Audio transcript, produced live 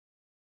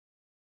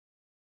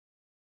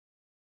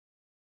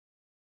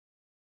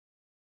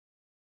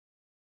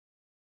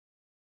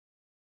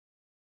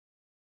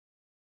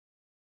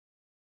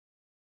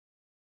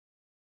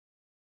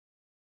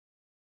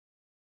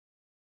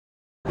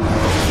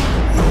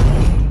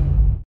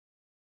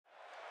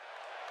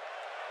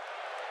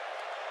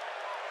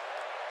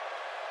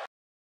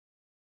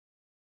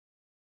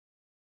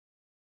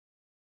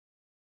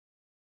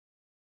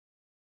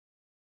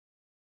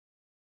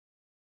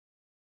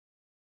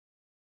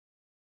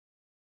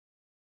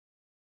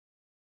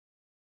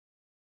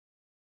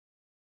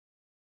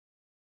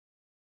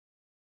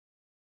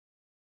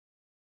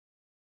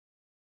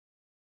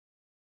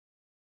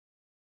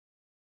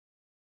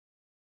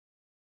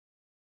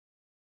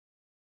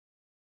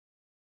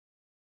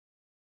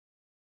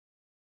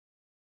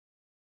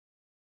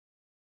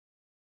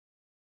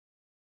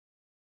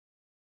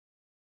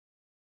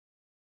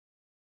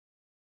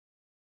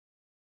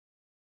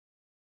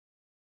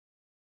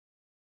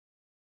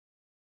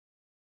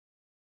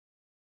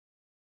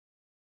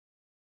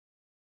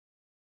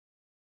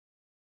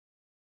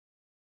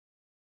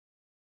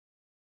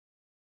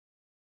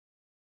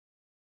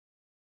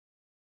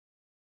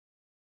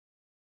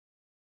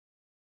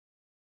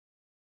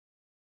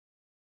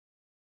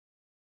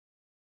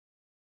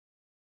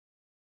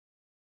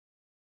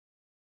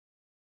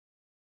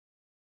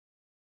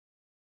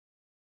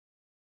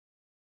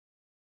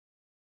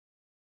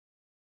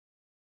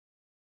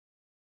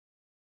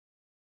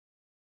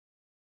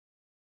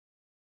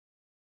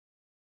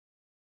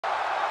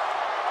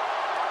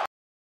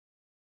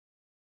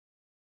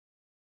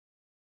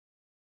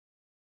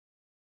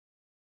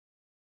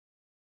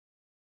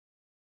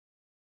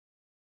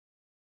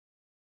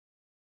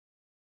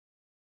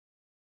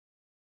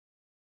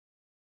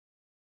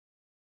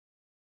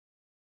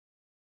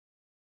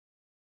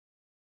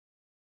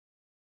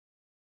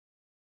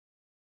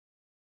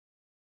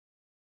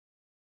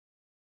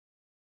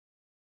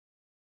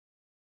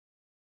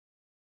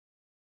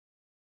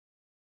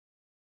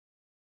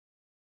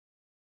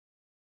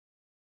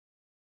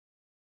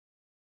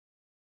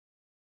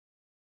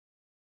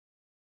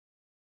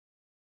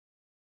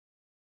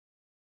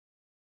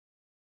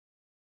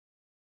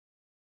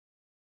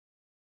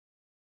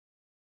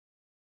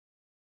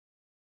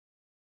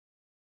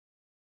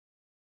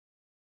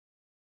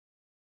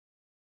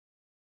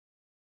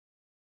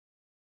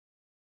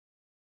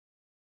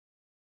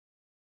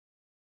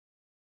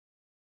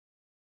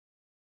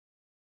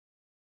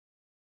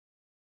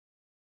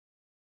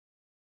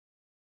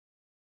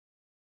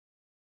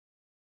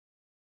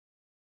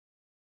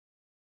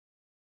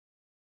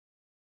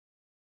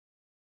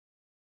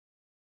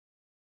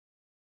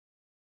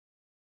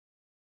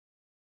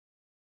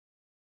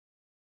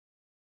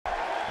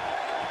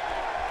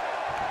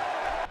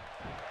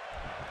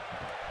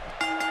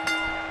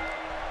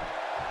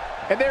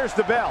And there's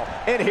the bell.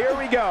 And here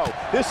we go.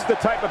 This is the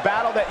type of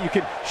battle that you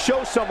can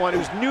show someone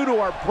who's new to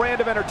our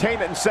brand of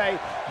entertainment and say,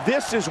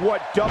 this is what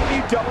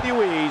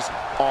WWE's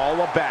all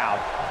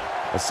about.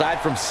 Aside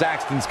from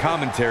Saxton's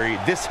commentary,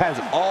 this has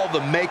all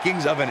the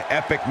makings of an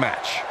epic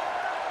match.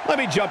 Let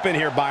me jump in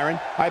here, Byron.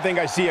 I think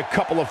I see a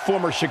couple of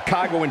former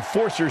Chicago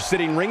enforcers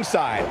sitting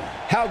ringside.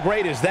 How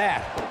great is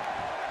that?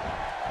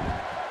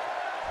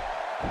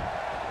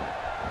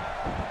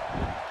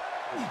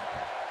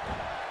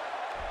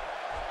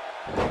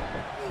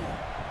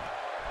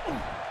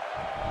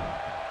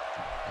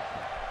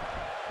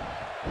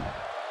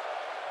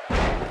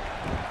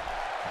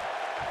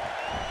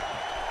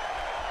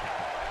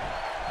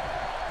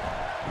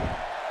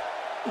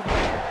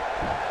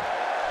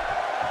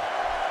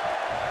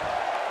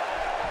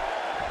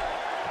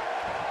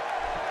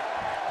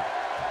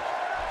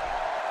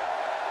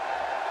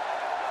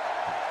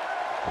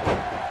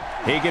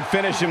 He can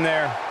finish him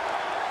there.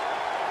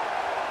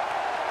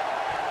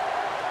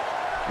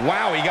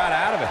 Wow, he got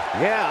out of it.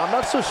 Yeah, I'm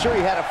not so sure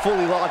he had it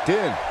fully locked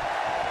in.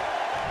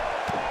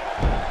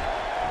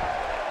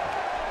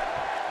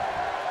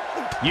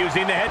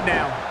 Using the head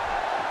now.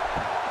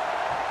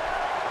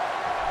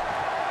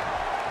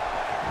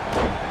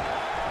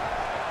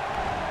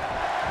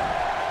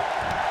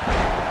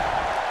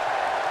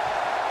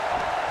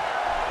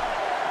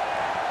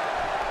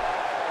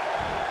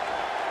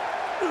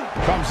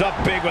 Comes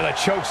up big with a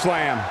choke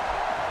slam.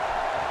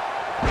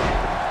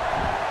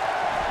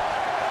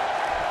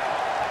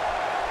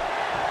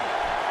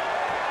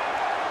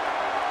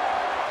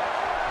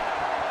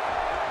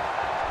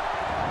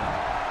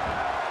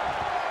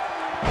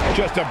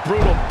 Just a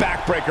brutal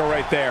backbreaker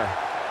right there.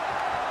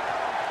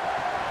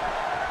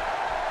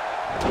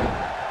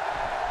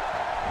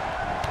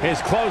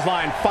 His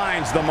clothesline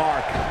finds the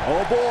mark.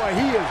 Oh boy,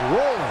 he is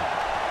rolling.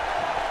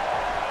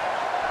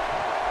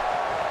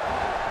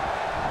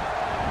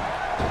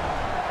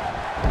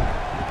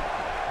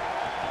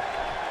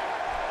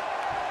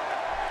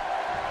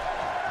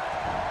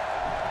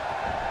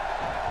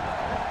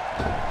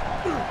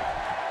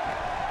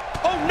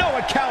 Oh no,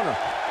 a counter.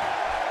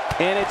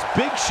 And it's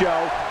Big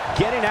Show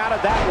getting out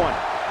of that one.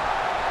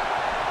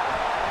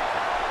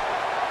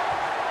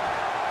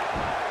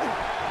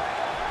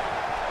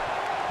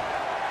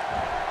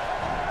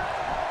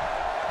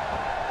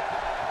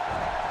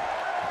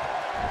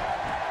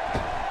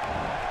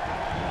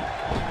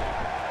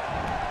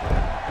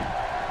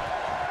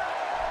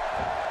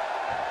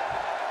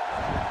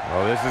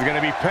 Oh, this is going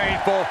to be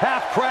painful.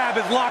 Half Crab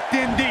is locked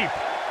in deep.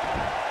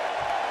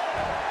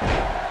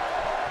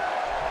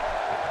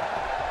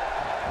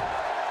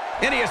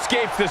 And he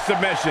escapes the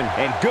submission.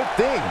 And good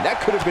thing, that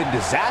could have been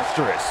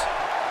disastrous.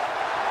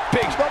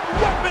 Big, the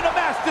weapon of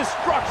mass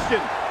destruction.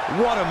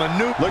 What a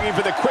maneuver. Looking for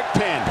the quick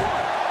pin.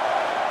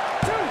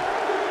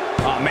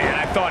 Oh man,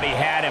 I thought he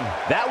had him.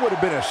 That would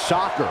have been a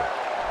shocker.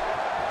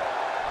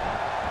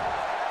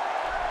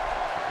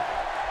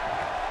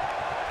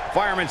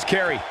 Fireman's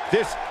carry.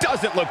 This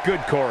doesn't look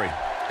good, Corey.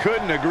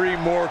 Couldn't agree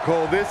more,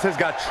 Cole. This has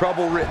got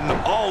trouble written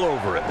all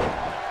over it.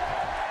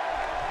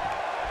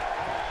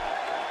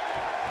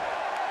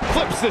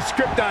 Flips the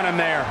script on him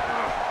there.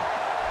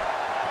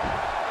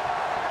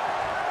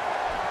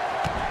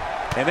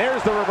 And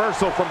there's the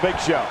reversal from Big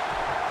Show.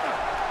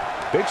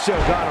 Big Show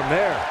got him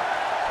there.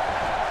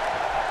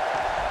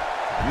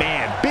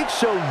 Man, Big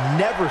Show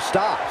never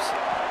stops.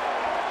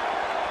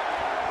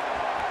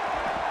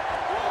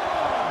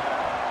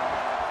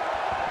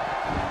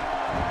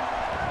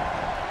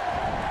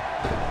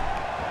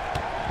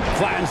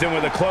 Flattens him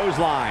with a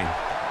clothesline.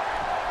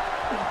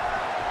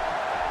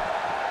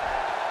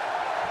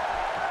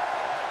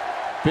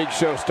 Big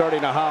Show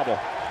starting to hobble.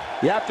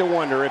 You have to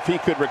wonder if he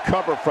could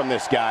recover from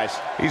this, guys.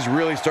 He's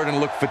really starting to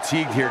look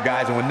fatigued here,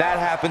 guys, and when that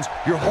happens,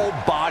 your whole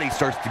body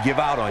starts to give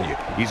out on you.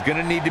 He's going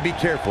to need to be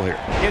careful here.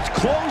 It's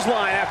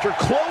clothesline after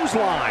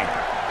clothesline.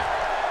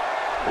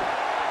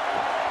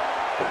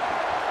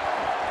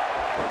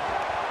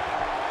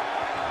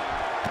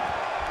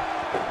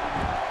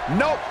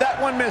 Nope, that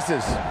one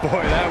misses.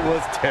 Boy, that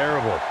was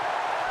terrible.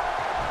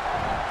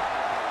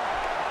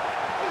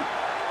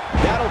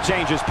 That'll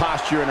change his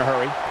posture in a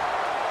hurry.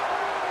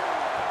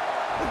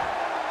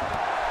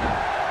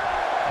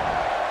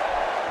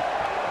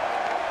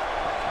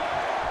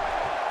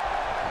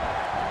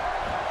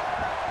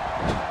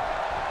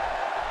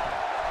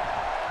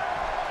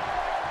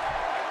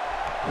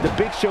 The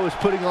Big Show is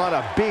putting on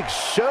a big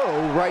show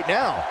right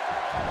now.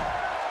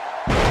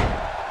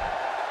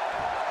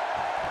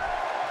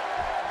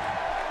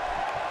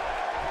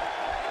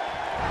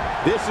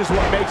 This is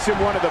what makes him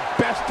one of the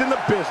best in the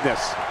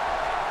business.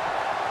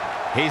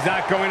 He's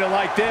not going to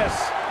like this.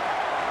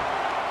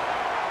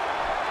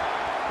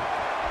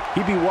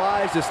 He'd be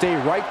wise to stay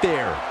right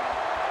there.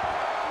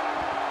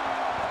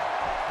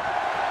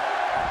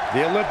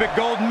 The Olympic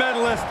gold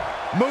medalist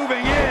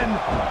moving in.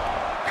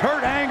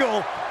 Kurt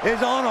Angle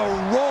is on a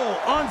roll,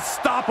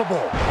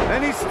 unstoppable,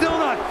 and he's still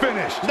not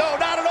finished. No,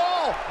 not at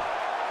all.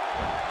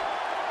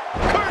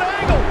 Kurt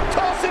Angle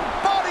tossing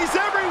bodies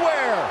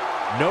everywhere.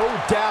 No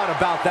doubt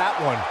about that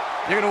one.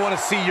 You're going to want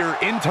to see your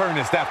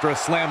internist after a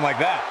slam like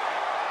that.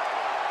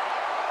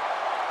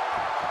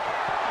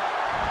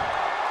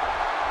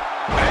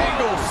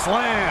 Angle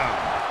slam.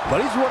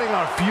 But he's running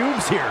on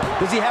fumes here.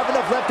 Does he have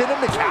enough left in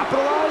him to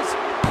capitalize?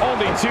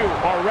 Only two.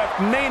 Our ref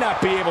may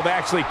not be able to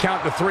actually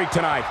count to 3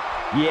 tonight.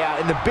 Yeah,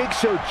 and the Big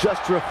Show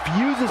just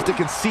refuses to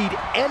concede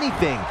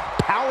anything,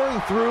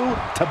 powering through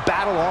to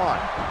battle on.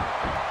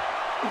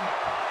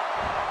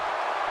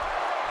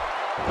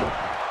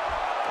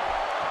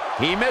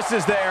 He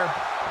misses there.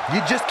 You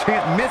just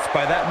can't miss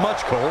by that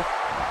much, Cole.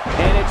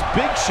 And it's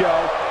Big Show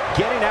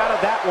getting out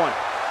of that one.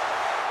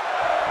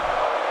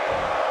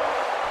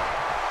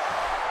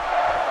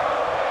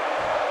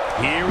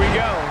 Here we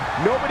go.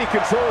 Nobody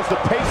controls the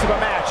pace of a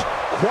match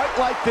quite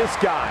like this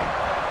guy.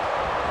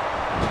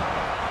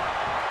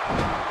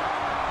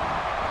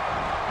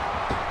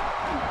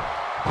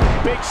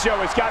 Big Show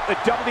has got the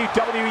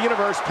WWE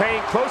Universe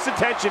paying close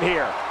attention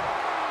here.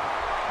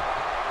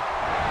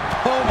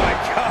 Oh my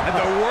God,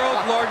 the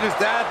world's largest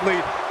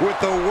athlete with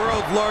the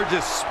world's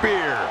largest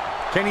spear.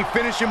 Can he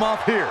finish him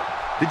off here?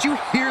 Did you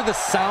hear the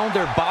sound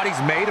their bodies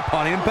made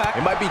upon impact?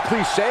 It might be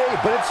cliche,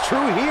 but it's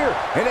true here.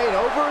 It ain't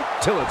over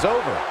till it's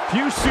over.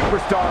 Few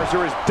superstars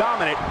are as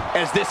dominant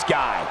as this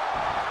guy.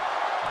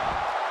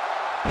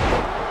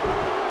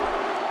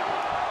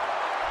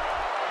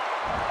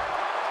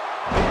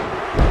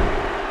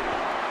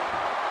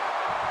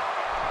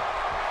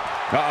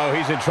 Uh-oh,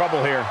 he's in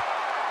trouble here.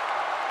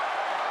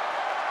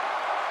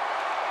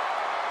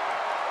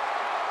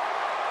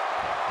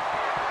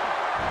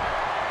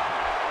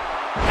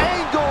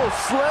 Angle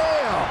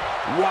slam.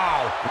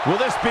 Wow. Will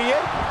this be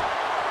it?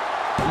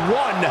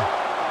 1,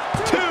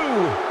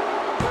 2.